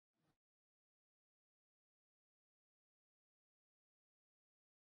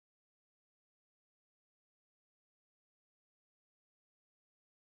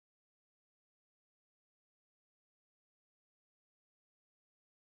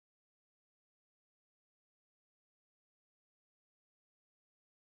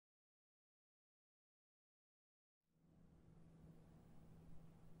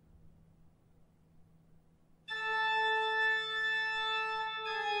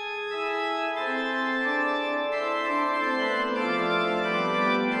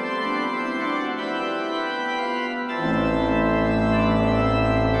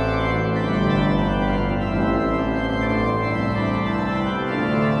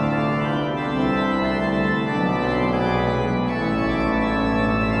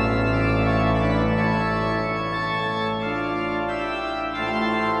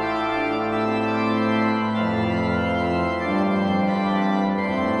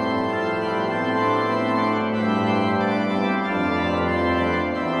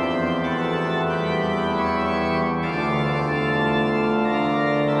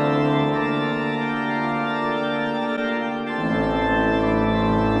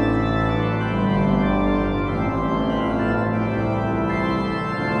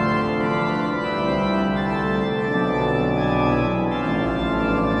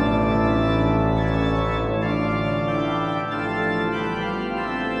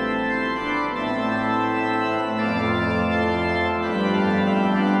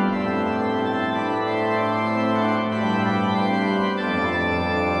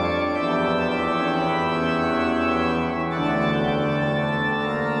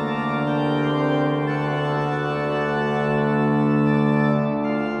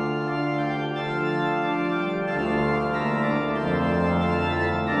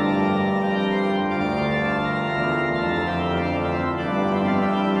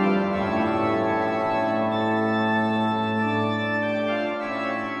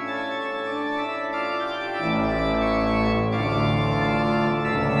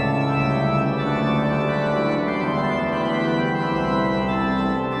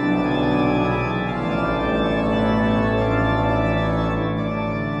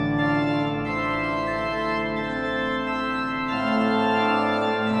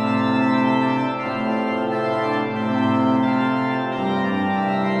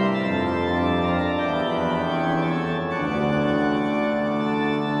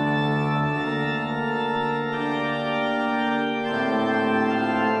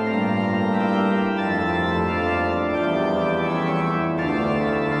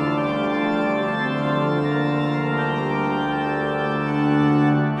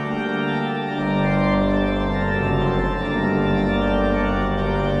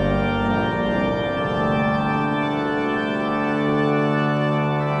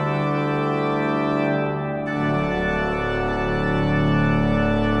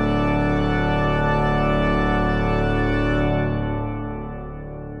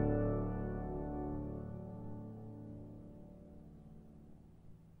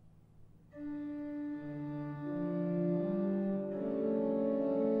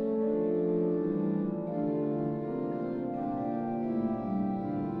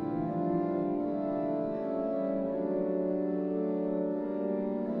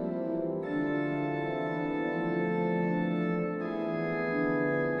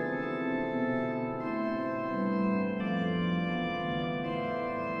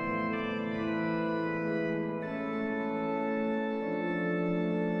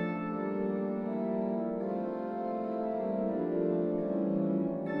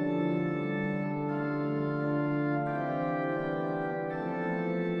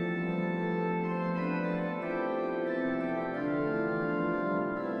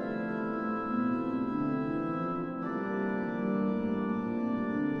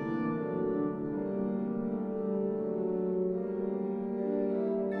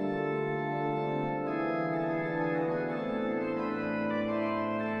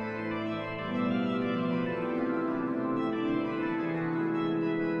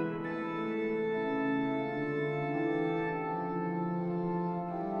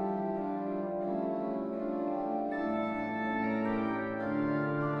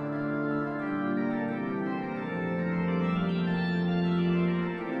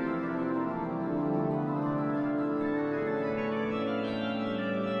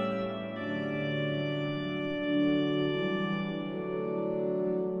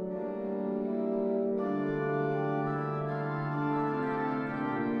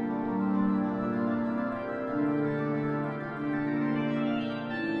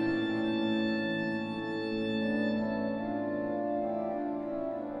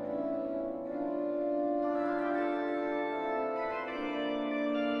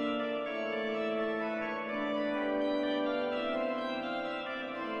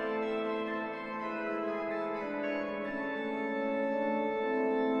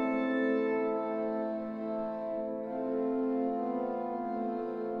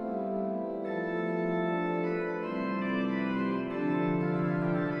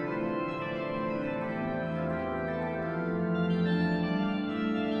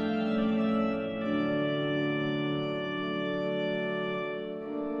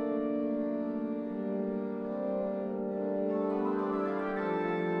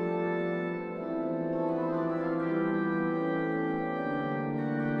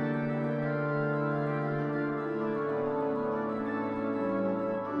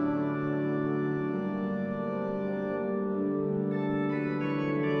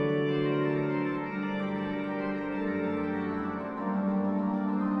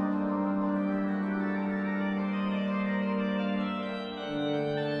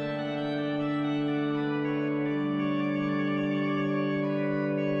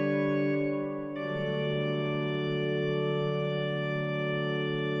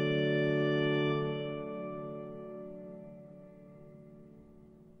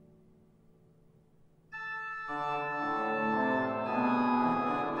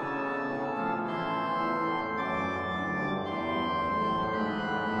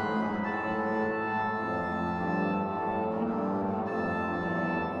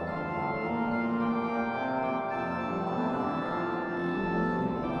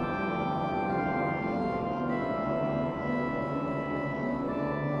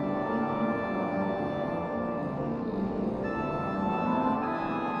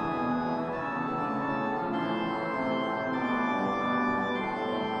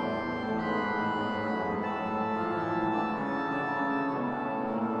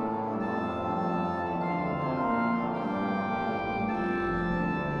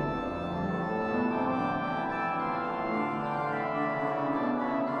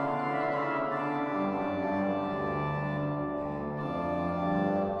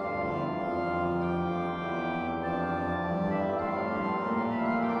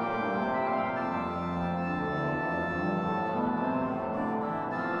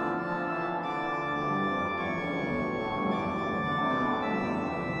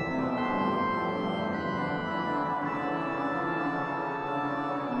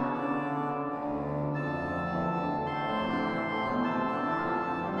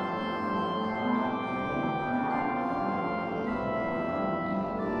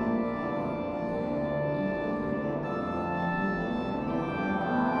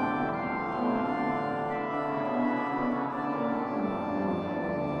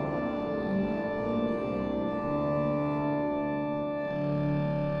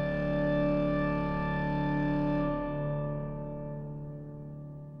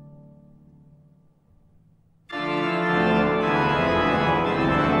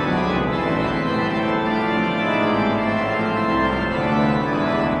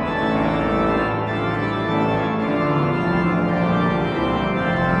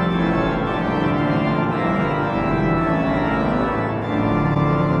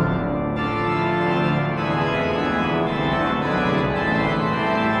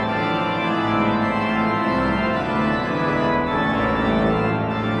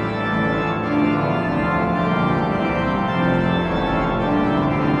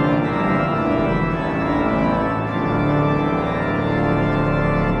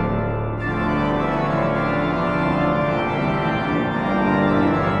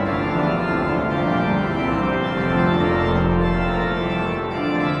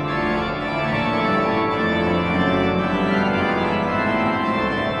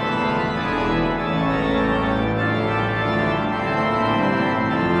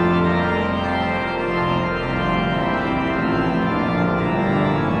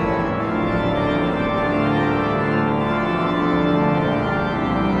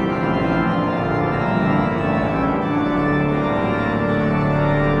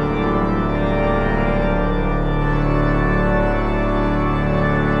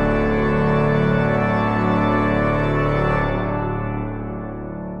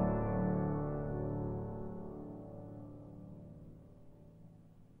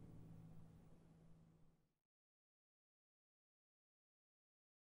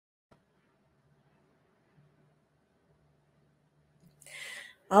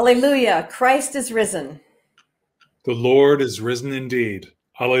Alleluia, Christ is risen. The Lord is risen indeed.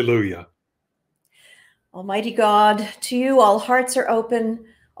 Alleluia. Almighty God, to you all hearts are open,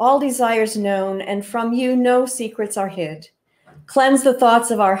 all desires known, and from you no secrets are hid. Cleanse the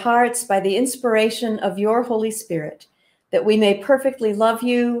thoughts of our hearts by the inspiration of your Holy Spirit, that we may perfectly love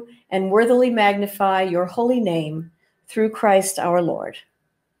you and worthily magnify your holy name through Christ our Lord.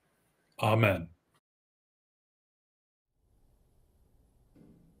 Amen.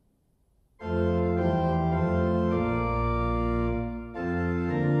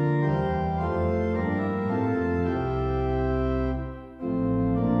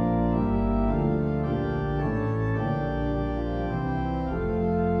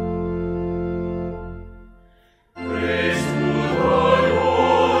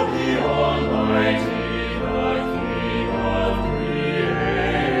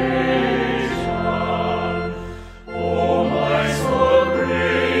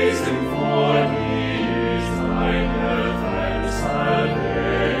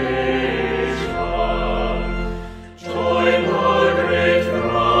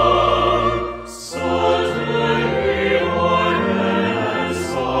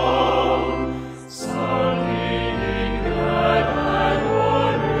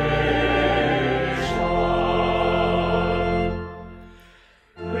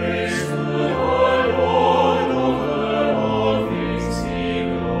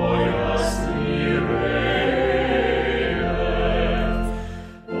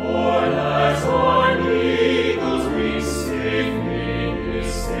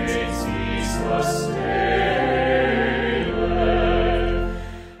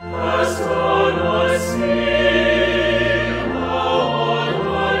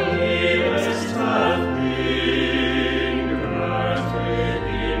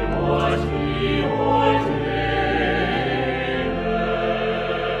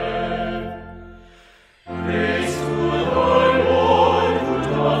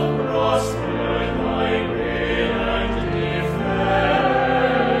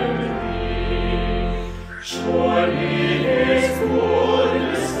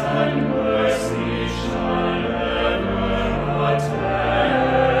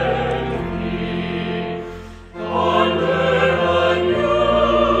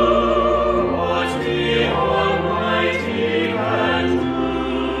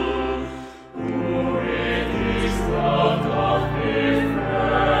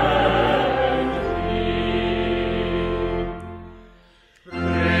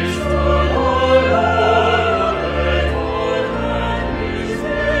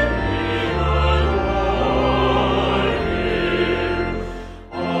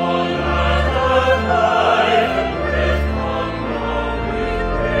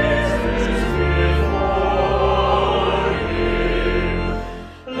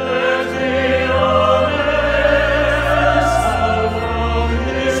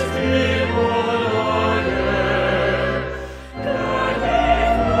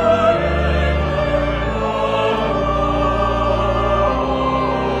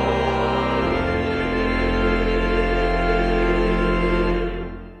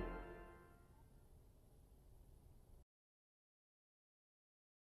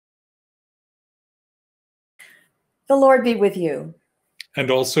 The Lord be with you. And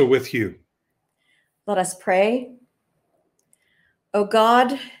also with you. Let us pray. O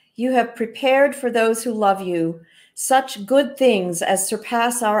God, you have prepared for those who love you such good things as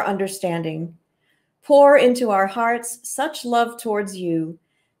surpass our understanding. Pour into our hearts such love towards you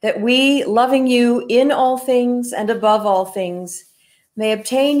that we, loving you in all things and above all things, may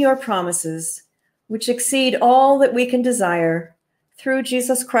obtain your promises, which exceed all that we can desire, through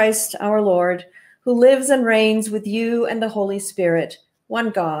Jesus Christ our Lord, who lives and reigns with you and the Holy Spirit, one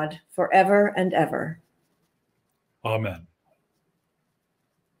God, forever and ever. Amen.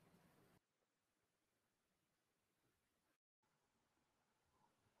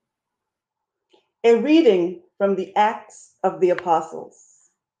 A reading from the Acts of the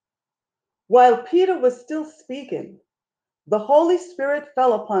Apostles. While Peter was still speaking, the Holy Spirit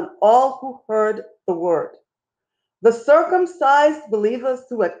fell upon all who heard the word. The circumcised believers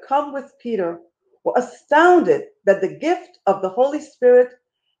who had come with Peter were astounded that the gift of the Holy Spirit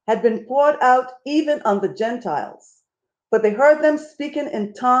had been poured out even on the Gentiles, for they heard them speaking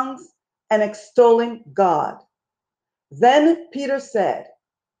in tongues and extolling God. Then Peter said,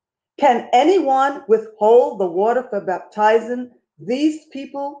 "Can anyone withhold the water for baptizing these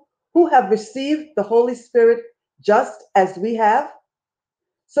people who have received the Holy Spirit just as we have?"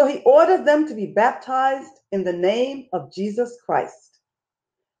 So he ordered them to be baptized in the name of Jesus Christ.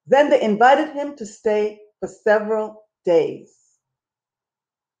 Then they invited him to stay for several days.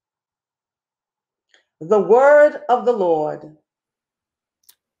 The word of the Lord.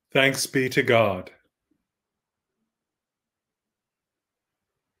 Thanks be to God.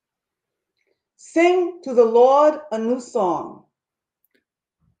 Sing to the Lord a new song.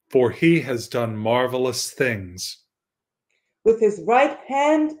 For he has done marvelous things. With his right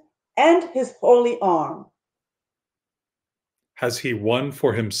hand and his holy arm. Has he won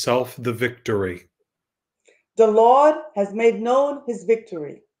for himself the victory. The Lord has made known his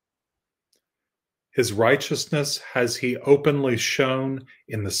victory. His righteousness has he openly shown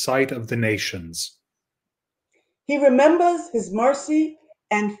in the sight of the nations. He remembers his mercy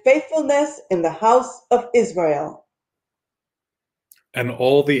and faithfulness in the house of Israel. And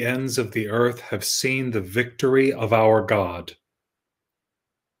all the ends of the earth have seen the victory of our God.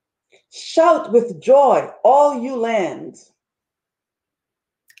 Shout with joy, all you lands.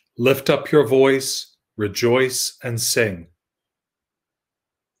 Lift up your voice, rejoice, and sing.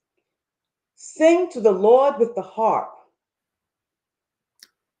 Sing to the Lord with the harp.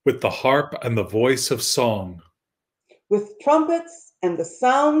 With the harp and the voice of song. With trumpets and the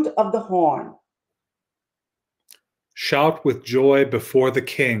sound of the horn. Shout with joy before the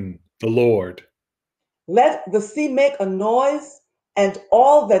King, the Lord. Let the sea make a noise and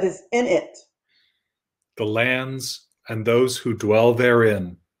all that is in it. The lands and those who dwell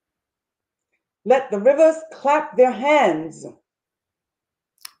therein. Let the rivers clap their hands.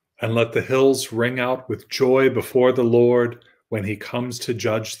 And let the hills ring out with joy before the Lord when he comes to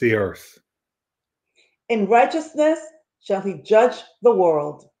judge the earth. In righteousness shall he judge the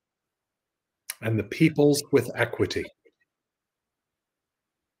world. And the peoples with equity.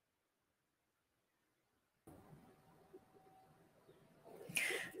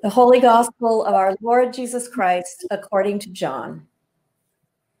 The Holy Gospel of our Lord Jesus Christ according to John.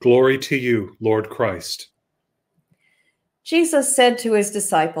 Glory to you, Lord Christ. Jesus said to his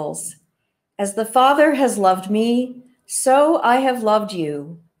disciples, "As the Father has loved me, so I have loved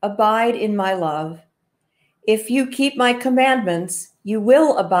you. Abide in my love. If you keep my commandments, you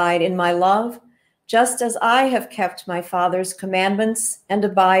will abide in my love, just as I have kept my Father's commandments and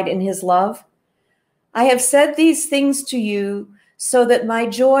abide in his love. I have said these things to you so that my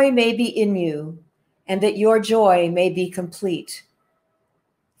joy may be in you, and that your joy may be complete.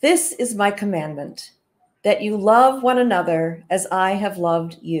 This is my commandment, that you love one another as I have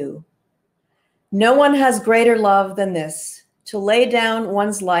loved you. No one has greater love than this, to lay down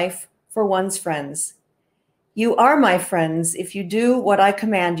one's life for one's friends. You are my friends if you do what I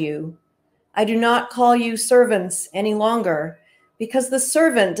command you. I do not call you servants any longer, because the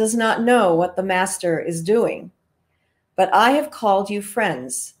servant does not know what the master is doing. But I have called you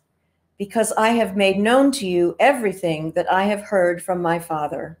friends, because I have made known to you everything that I have heard from my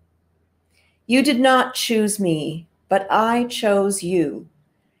Father. You did not choose me, but I chose you,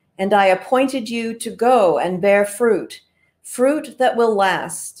 and I appointed you to go and bear fruit, fruit that will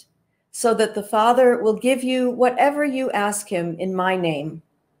last, so that the Father will give you whatever you ask him in my name.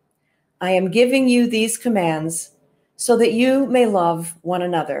 I am giving you these commands so that you may love one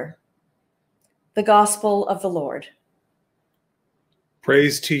another." The Gospel of the Lord.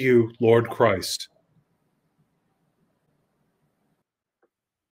 Praise to you, Lord Christ.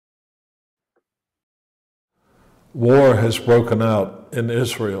 War has broken out in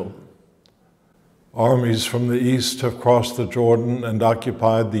Israel. Armies from the east have crossed the Jordan and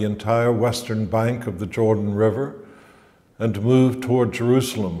occupied the entire western bank of the Jordan River and moved toward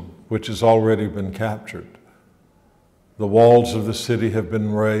Jerusalem, which has already been captured. The walls of the city have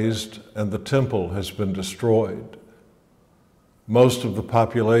been razed and the temple has been destroyed. Most of the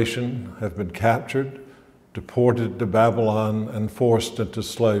population have been captured, deported to Babylon, and forced into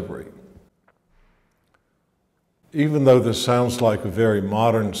slavery. Even though this sounds like a very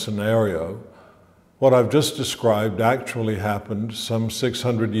modern scenario, what I've just described actually happened some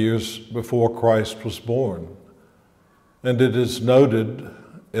 600 years before Christ was born. And it is noted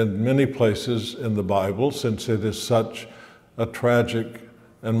in many places in the Bible, since it is such a tragic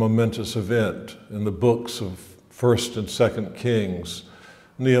and momentous event, in the books of 1st and 2nd Kings,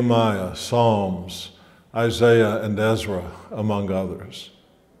 Nehemiah, Psalms, Isaiah, and Ezra, among others.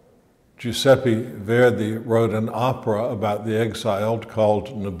 Giuseppe Verdi wrote an opera about the exiled called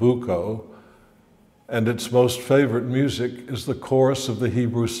Nabucco, and its most favorite music is the chorus of the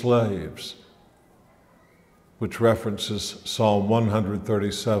Hebrew slaves, which references Psalm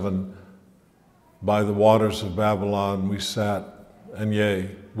 137, "By the waters of Babylon we sat, and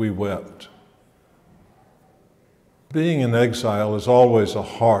yea, we wept." Being in exile is always a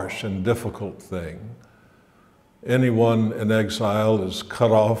harsh and difficult thing. Anyone in exile is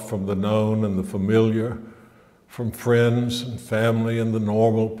cut off from the known and the familiar, from friends and family and the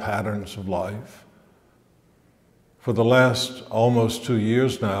normal patterns of life. For the last almost 2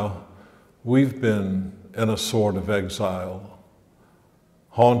 years now, we've been in a sort of exile,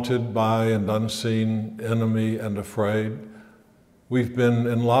 haunted by an unseen enemy and afraid. We've been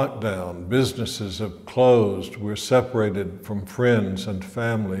in lockdown, businesses have closed, we're separated from friends and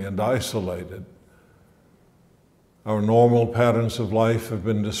family and isolated. Our normal patterns of life have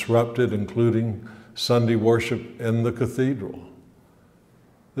been disrupted, including Sunday worship in the cathedral.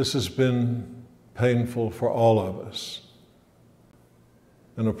 This has been painful for all of us.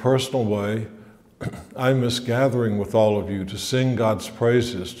 In a personal way, I miss gathering with all of you to sing God's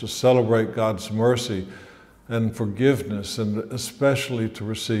praises, to celebrate God's mercy and forgiveness, and especially to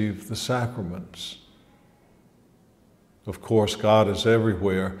receive the sacraments. Of course, God is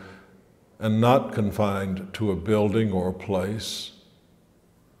everywhere and not confined to a building or a place.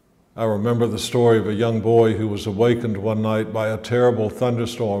 I remember the story of a young boy who was awakened one night by a terrible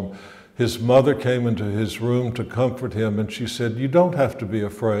thunderstorm. His mother came into his room to comfort him, and she said, "You don't have to be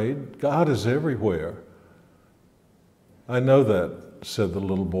afraid. God is everywhere." "I know that," said the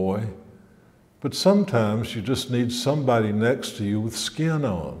little boy, "but sometimes you just need somebody next to you with skin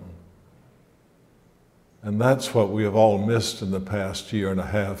on." And that's what we have all missed in the past year and a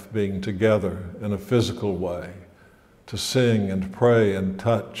half, being together in a physical way, to sing and pray and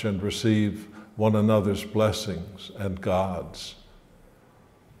touch and receive one another's blessings and God's.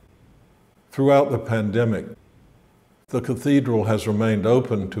 Throughout the pandemic, the cathedral has remained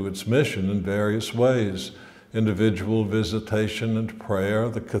open to its mission in various ways: individual visitation and prayer,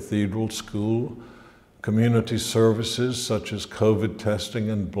 the cathedral school, community services such as COVID testing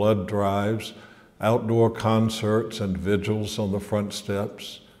and blood drives, outdoor concerts and vigils on the front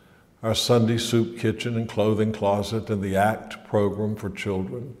steps, our Sunday soup kitchen and clothing closet, and the ACT program for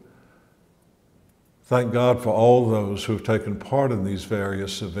children. Thank God for all those who have taken part in these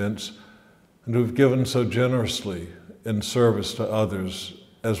various events and who have given so generously in service to others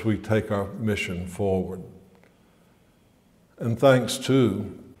as we take our mission forward. And thanks,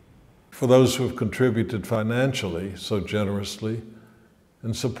 too, for those who have contributed financially so generously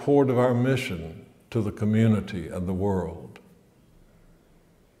in support of our mission to the community and the world.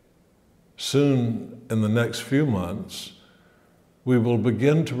 Soon, in the next few months, we will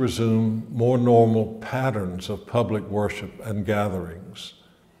begin to resume more normal patterns of public worship and gatherings.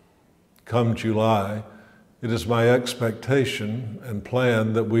 Come July, it is my expectation and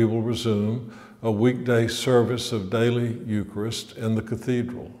plan that we will resume a weekday service of daily Eucharist in the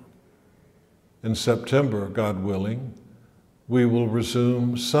cathedral. In September, God willing, we will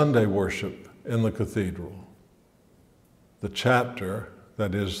resume Sunday worship in the cathedral. The chapter,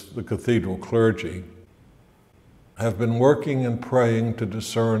 that is the cathedral clergy, have been working and praying to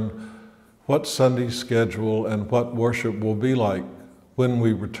discern what Sunday schedule and what worship will be like when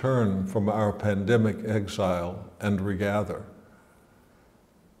we return from our pandemic exile and regather.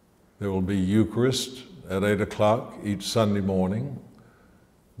 There will be Eucharist at 8 o'clock each Sunday morning,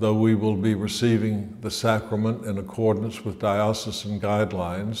 though we will be receiving the sacrament in accordance with diocesan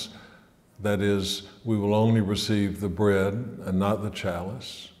guidelines. That is, we will only receive the bread and not the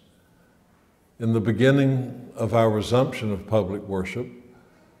chalice. In the beginning of our resumption of public worship,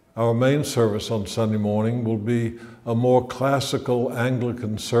 our main service on Sunday morning will be a more classical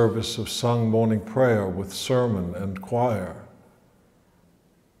Anglican service of sung morning prayer with sermon and choir.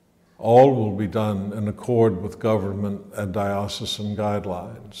 All will be done in accord with government and diocesan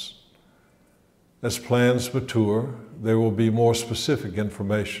guidelines. As plans mature, there will be more specific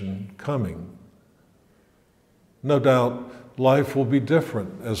information coming. No doubt, life will be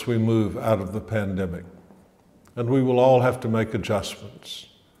different as we move out of the pandemic, and we will all have to make adjustments.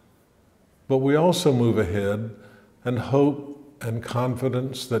 But we also move ahead and hope and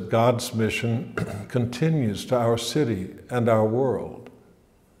confidence that God's mission continues to our city and our world.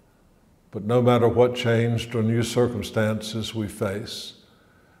 But no matter what changed or new circumstances we face,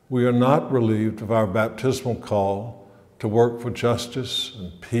 we are not relieved of our baptismal call to work for justice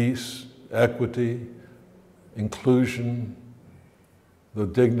and peace, equity, inclusion, the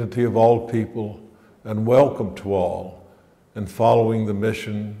dignity of all people, and welcome to all, in following the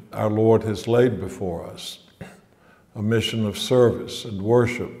mission our Lord has laid before us, a mission of service and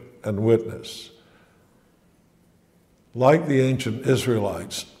worship and witness. Like the ancient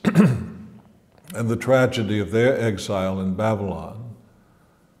Israelites and the tragedy of their exile in Babylon,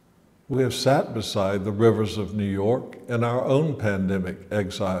 we have sat beside the rivers of New York in our own pandemic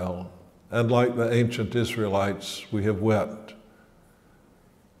exile, and like the ancient Israelites, we have wept.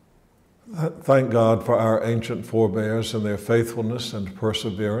 Thank God for our ancient forebears and their faithfulness and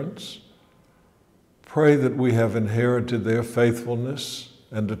perseverance. Pray that we have inherited their faithfulness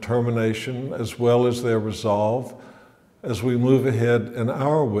and determination, as well as their resolve as we move ahead in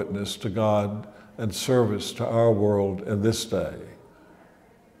our witness to God and service to our world in this day.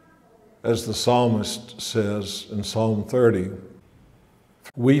 As the psalmist says in Psalm 30,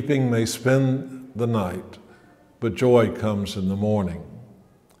 weeping may spend the night, but joy comes in the morning.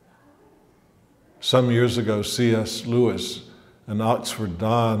 Some years ago, C.S. Lewis, an Oxford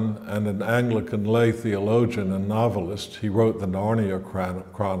Don and an Anglican lay theologian and novelist, he wrote the Narnia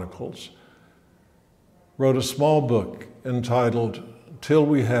Chronicles, wrote a small book entitled Till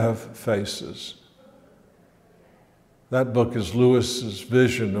We Have Faces. That book is Lewis's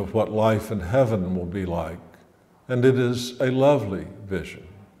vision of what life in heaven will be like, and it is a lovely vision.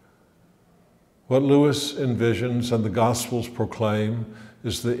 What Lewis envisions and the Gospels proclaim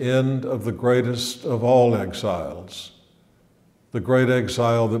is the end of the greatest of all exiles, the great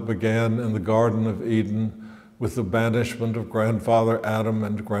exile that began in the Garden of Eden with the banishment of grandfather Adam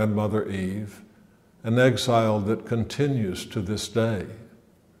and grandmother Eve, an exile that continues to this day.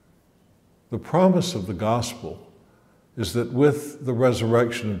 The promise of the gospel is that with the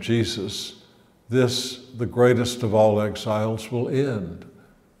resurrection of Jesus, this, the greatest of all exiles, will end.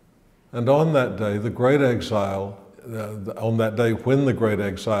 And on that day, the great exile, on that day when the great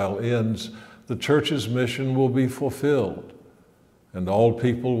exile ends, the church's mission will be fulfilled, and all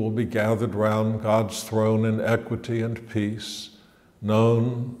people will be gathered round God's throne in equity and peace,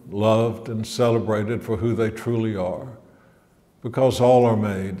 known, loved, and celebrated for who they truly are, because all are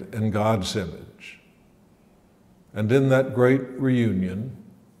made in God's image. And in that great reunion,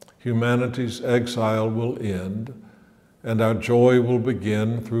 humanity's exile will end, and our joy will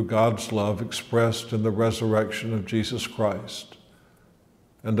begin through God's love expressed in the resurrection of Jesus Christ.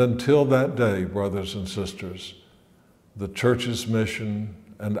 And until that day, brothers and sisters, the church's mission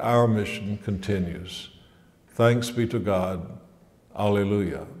and our mission continues. Thanks be to God.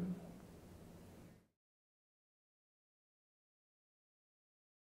 Alleluia.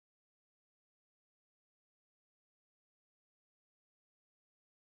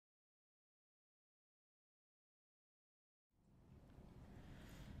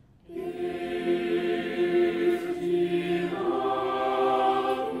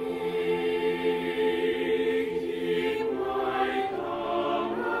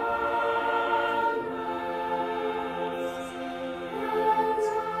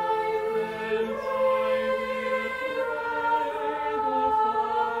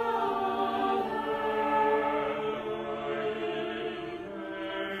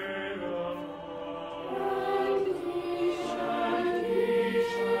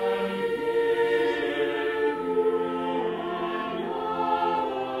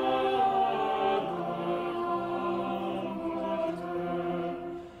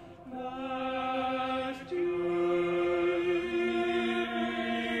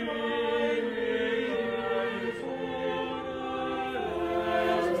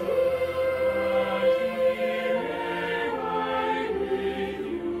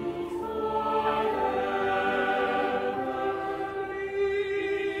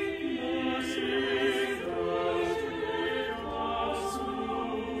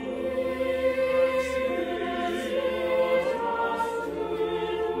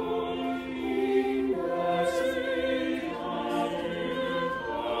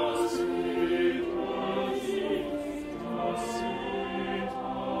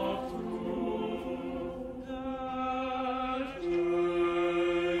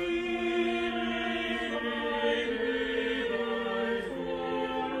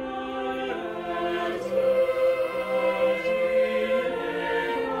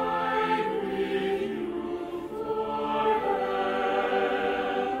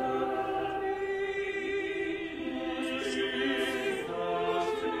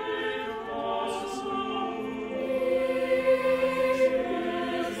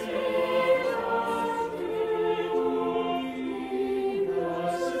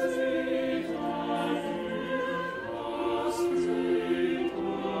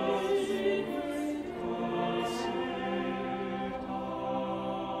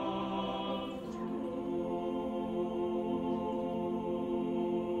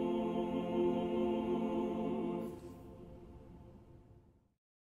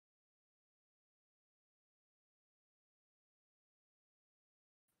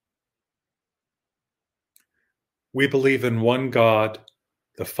 We believe in one God,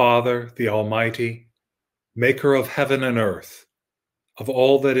 the Father, the Almighty, maker of heaven and earth, of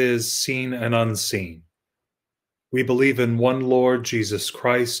all that is seen and unseen. We believe in one Lord Jesus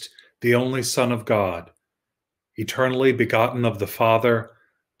Christ, the only Son of God, eternally begotten of the Father,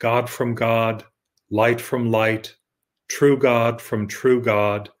 God from God, light from light, true God from true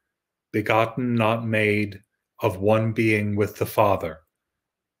God, begotten, not made, of one being with the Father.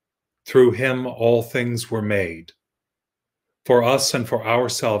 Through him all things were made. For us and for our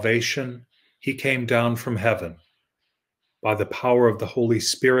salvation, he came down from heaven. By the power of the Holy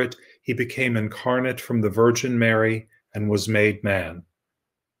Spirit, he became incarnate from the Virgin Mary and was made man.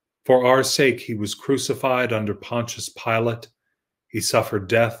 For our sake, he was crucified under Pontius Pilate. He suffered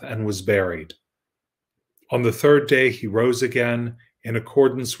death and was buried. On the third day, he rose again in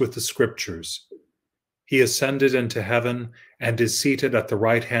accordance with the Scriptures. He ascended into heaven and is seated at the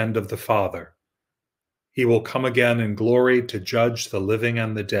right hand of the Father. He will come again in glory to judge the living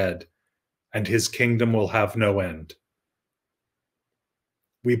and the dead, and his kingdom will have no end.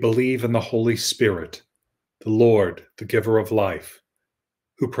 We believe in the Holy Spirit, the Lord, the giver of life,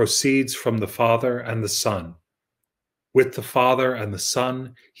 who proceeds from the Father and the Son. With the Father and the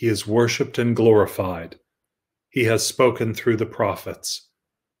Son, he is worshipped and glorified. He has spoken through the prophets.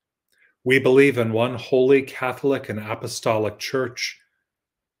 We believe in one holy Catholic and Apostolic Church.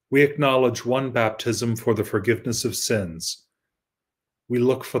 We acknowledge one baptism for the forgiveness of sins. We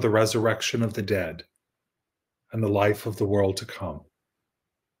look for the resurrection of the dead and the life of the world to come.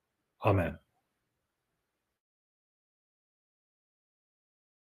 Amen.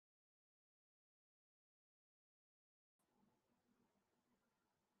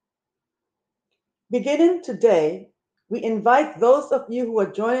 Beginning today, we invite those of you who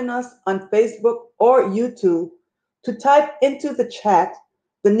are joining us on Facebook or YouTube to type into the chat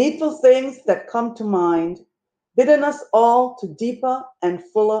the needful things that come to mind, bidding us all to deeper and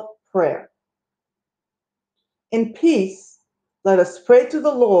fuller prayer. In peace, let us pray to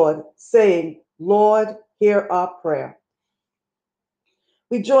the Lord, saying, Lord, hear our prayer.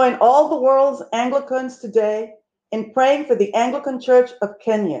 We join all the world's Anglicans today in praying for the Anglican Church of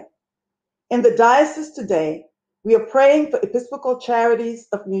Kenya. In the diocese today, we are praying for Episcopal Charities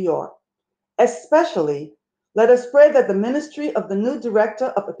of New York. Especially, let us pray that the ministry of the new director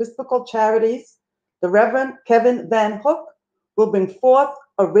of Episcopal Charities, the Reverend Kevin Van Hook, will bring forth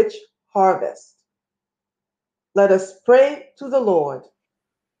a rich harvest. Let us pray to the Lord.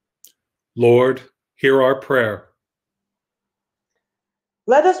 Lord, hear our prayer.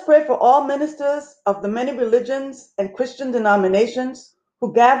 Let us pray for all ministers of the many religions and Christian denominations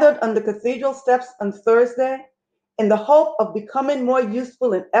who gathered on the cathedral steps on Thursday in the hope of becoming more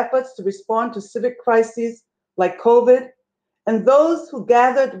useful in efforts to respond to civic crises like COVID, and those who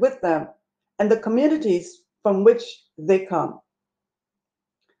gathered with them and the communities from which they come.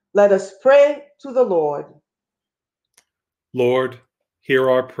 Let us pray to the Lord. Lord, hear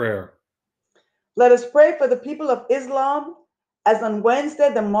our prayer. Let us pray for the people of Islam, as on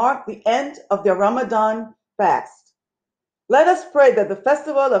Wednesday they mark the end of their Ramadan fast. Let us pray that the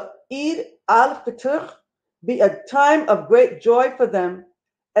festival of Eid al-Fitr be a time of great joy for them,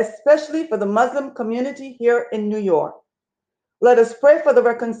 especially for the Muslim community here in New York. Let us pray for the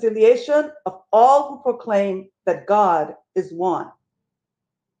reconciliation of all who proclaim that God is one.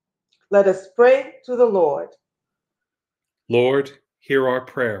 Let us pray to the Lord. Lord, hear our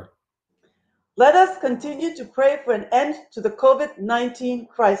prayer. Let us continue to pray for an end to the COVID-19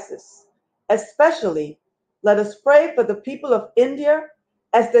 crisis. Especially, let us pray for the people of India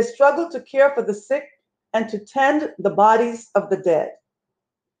as they struggle to care for the sick and to tend the bodies of the dead.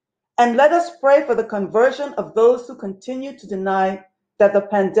 And let us pray for the conversion of those who continue to deny that the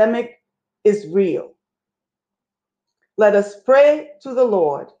pandemic is real. Let us pray to the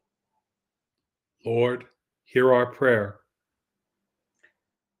Lord. Lord, hear our prayer.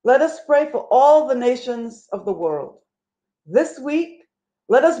 Let us pray for all the nations of the world. This week,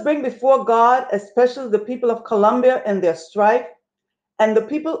 let us bring before God, especially the people of Colombia and their strife, and the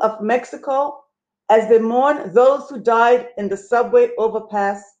people of Mexico as they mourn those who died in the subway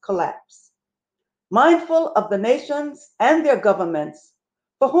overpass collapse. Mindful of the nations and their governments,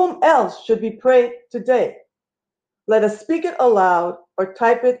 for whom else should we pray today? Let us speak it aloud or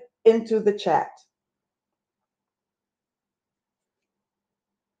type it into the chat.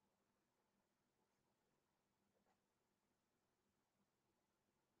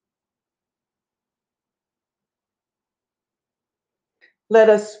 Let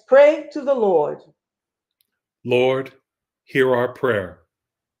us pray to the Lord. Lord, hear our prayer.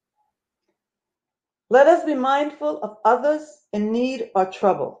 Let us be mindful of others in need or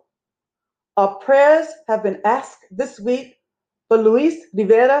trouble. Our prayers have been asked this week for Luis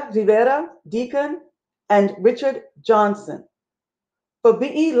Rivera, Deacon, and Richard Johnson, for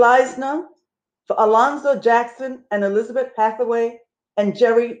B.E. Leisner, for Alonzo Jackson and Elizabeth Hathaway and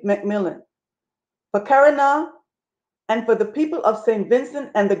Jerry McMillan, for Karina, and for the people of St. Vincent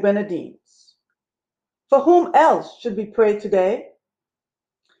and the Grenadines. For whom else should we pray today?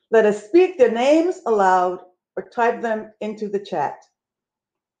 Let us speak their names aloud or type them into the chat.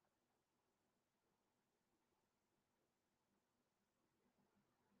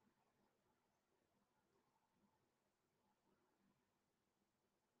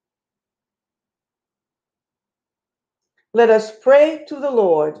 Let us pray to the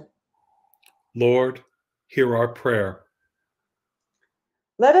Lord. Lord, hear our prayer.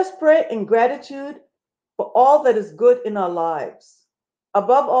 Let us pray in gratitude for all that is good in our lives.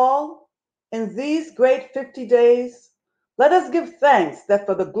 Above all, in these great 50 days, let us give thanks that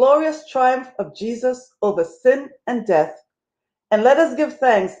for the glorious triumph of Jesus over sin and death, and let us give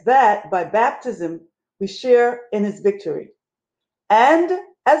thanks that by baptism we share in his victory. And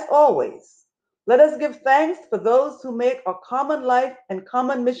as always, let us give thanks for those who make our common life and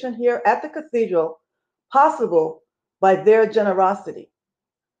common mission here at the cathedral possible by their generosity.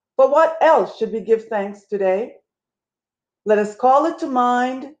 For what else should we give thanks today? Let us call it to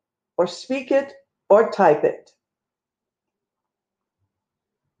mind, or speak it, or type it.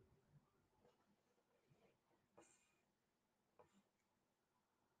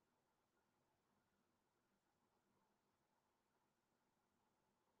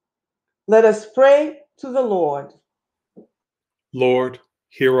 Let us pray to the Lord. Lord,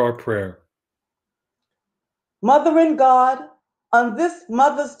 hear our prayer. Mother in God, on this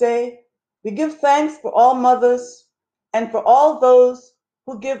Mother's Day, we give thanks for all mothers and for all those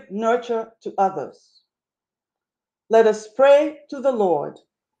who give nurture to others. Let us pray to the Lord.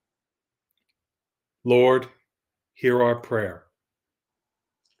 Lord, hear our prayer.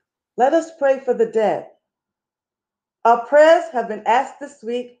 Let us pray for the dead. Our prayers have been asked this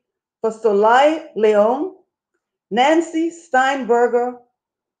week for Soleil Leon, Nancy Steinberger,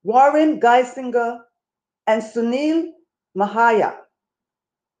 Warren Geisinger, and Sunil Mahaya.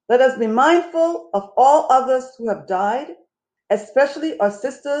 Let us be mindful of all others who have died, especially our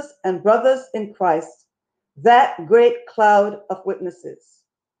sisters and brothers in Christ, that great cloud of witnesses.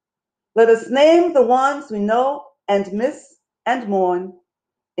 Let us name the ones we know and miss and mourn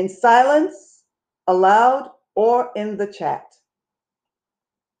in silence, aloud, or in the chat.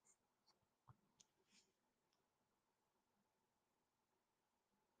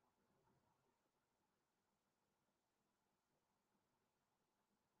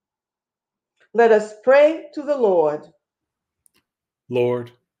 Let us pray to the Lord.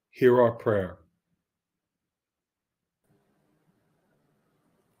 Lord, hear our prayer.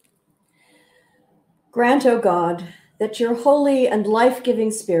 Grant, O God, that your holy and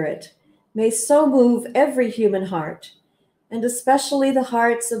life-giving Spirit may so move every human heart, and especially the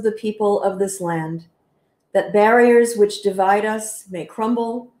hearts of the people of this land, that barriers which divide us may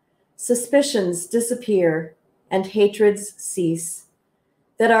crumble, suspicions disappear, and hatreds cease,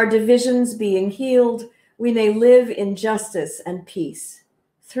 that our divisions being healed, we may live in justice and peace.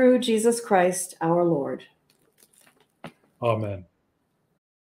 Through Jesus Christ our Lord. Amen.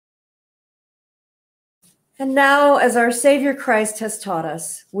 And now, as our Savior Christ has taught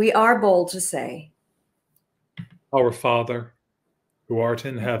us, we are bold to say, Our Father, who art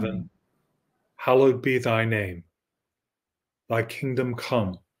in heaven, hallowed be thy name. Thy kingdom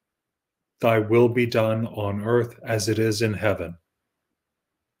come, thy will be done on earth as it is in heaven.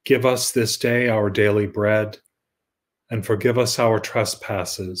 Give us this day our daily bread, and forgive us our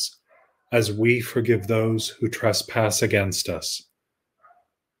trespasses, as we forgive those who trespass against us.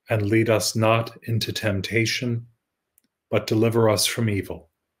 And lead us not into temptation, but deliver us from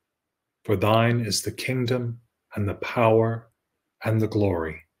evil. For thine is the kingdom, and the power, and the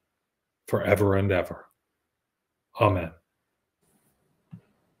glory, forever and ever. Amen.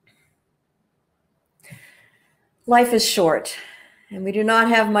 life is short, and we do not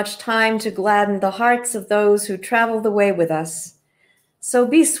have much time to gladden the hearts of those who travel the way with us. So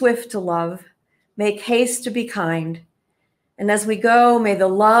be swift to love, make haste to be kind. And as we go, may the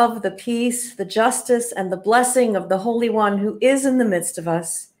love, the peace, the justice, and the blessing of the Holy One who is in the midst of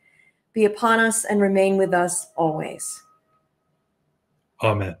us be upon us and remain with us always.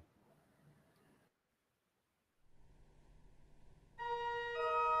 Amen.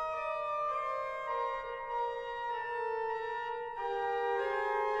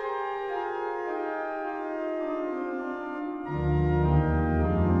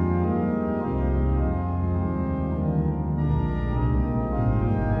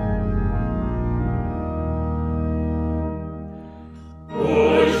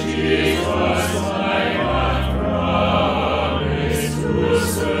 Jesus, my God, promise to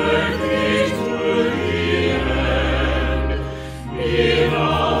serve.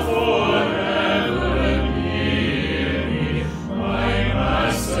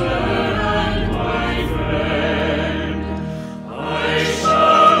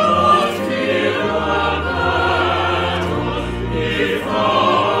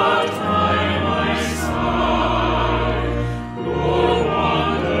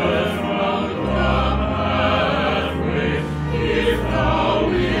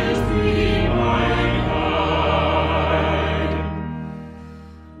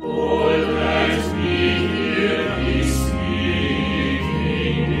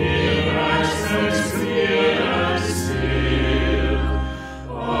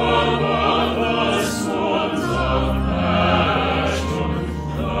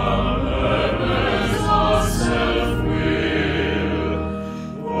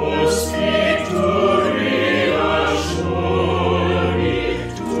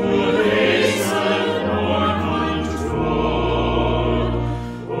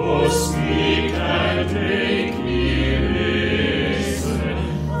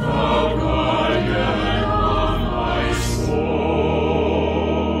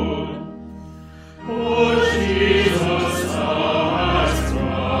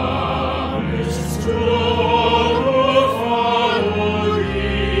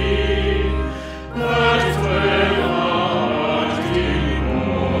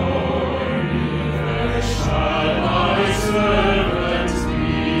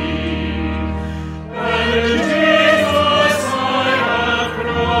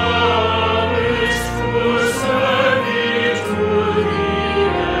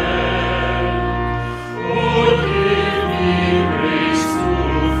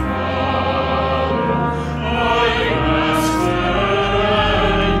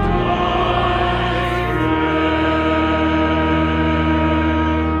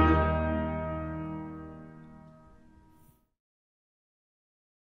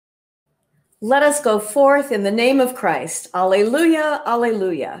 Let us go forth in the name of Christ. Alleluia,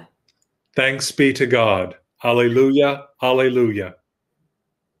 alleluia. Thanks be to God. Alleluia, alleluia.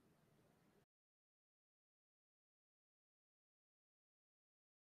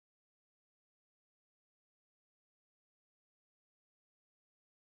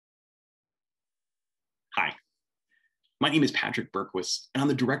 Hi, my name is Patrick Berquist, and I'm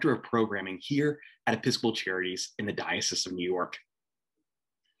the Director of Programming here at Episcopal Charities in the Diocese of New York.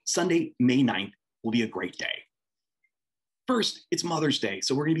 Sunday, May 9th will be a great day. First, it's Mother's Day,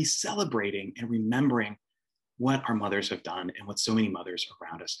 so we're going to be celebrating and remembering what our mothers have done and what so many mothers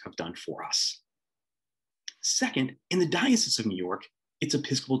around us have done for us. Second, in the Diocese of New York, it's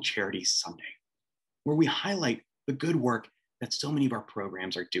Episcopal Charities Sunday, where we highlight the good work that so many of our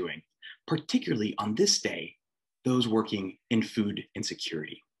programs are doing, particularly on this day, those working in food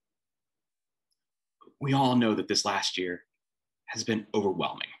insecurity. We all know that this last year has been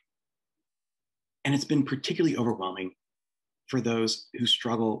overwhelming. And it's been particularly overwhelming for those who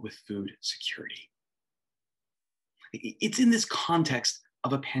struggle with food security. It's in this context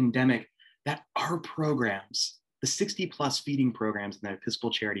of a pandemic that our programs, the 60+ feeding programs in the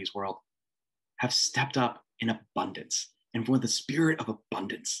Episcopal Charities world, have stepped up in abundance and with the spirit of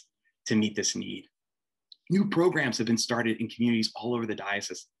abundance to meet this need. New programs have been started in communities all over the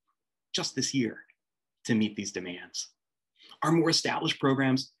diocese just this year to meet these demands. Our more established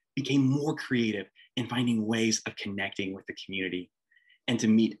programs became more creative in finding ways of connecting with the community and to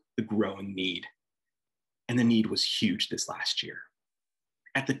meet the growing need. And the need was huge this last year.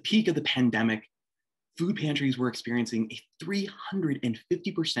 At the peak of the pandemic, food pantries were experiencing a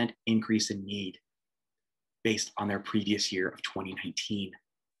 350% increase in need based on their previous year of 2019.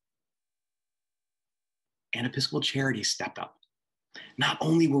 And Episcopal Charities stepped up. Not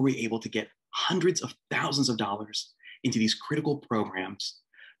only were we able to get hundreds of thousands of dollars into these critical programs,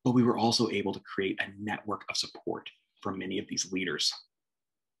 but we were also able to create a network of support for many of these leaders.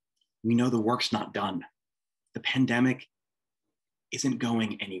 We know the work's not done. The pandemic isn't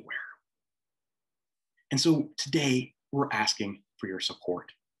going anywhere. And so today, we're asking for your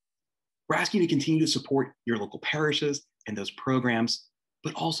support. We're asking you to continue to support your local parishes and those programs,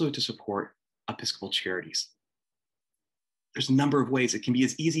 but also to support Episcopal Charities. There's a number of ways. It can be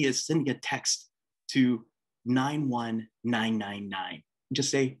as easy as sending a text to 91999 and just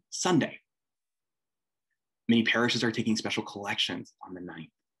say Sunday. Many parishes are taking special collections on the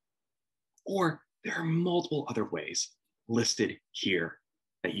 9th. Or there are multiple other ways listed here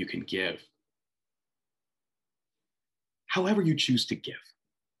that you can give. However you choose to give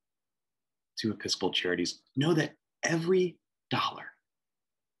to Episcopal Charities, know that every dollar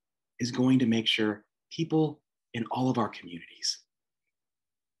is going to make sure people in all of our communities,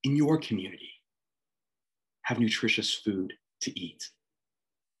 in your community, have nutritious food to eat.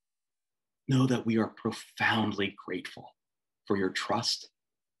 Know that we are profoundly grateful for your trust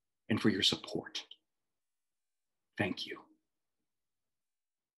and for your support. Thank you.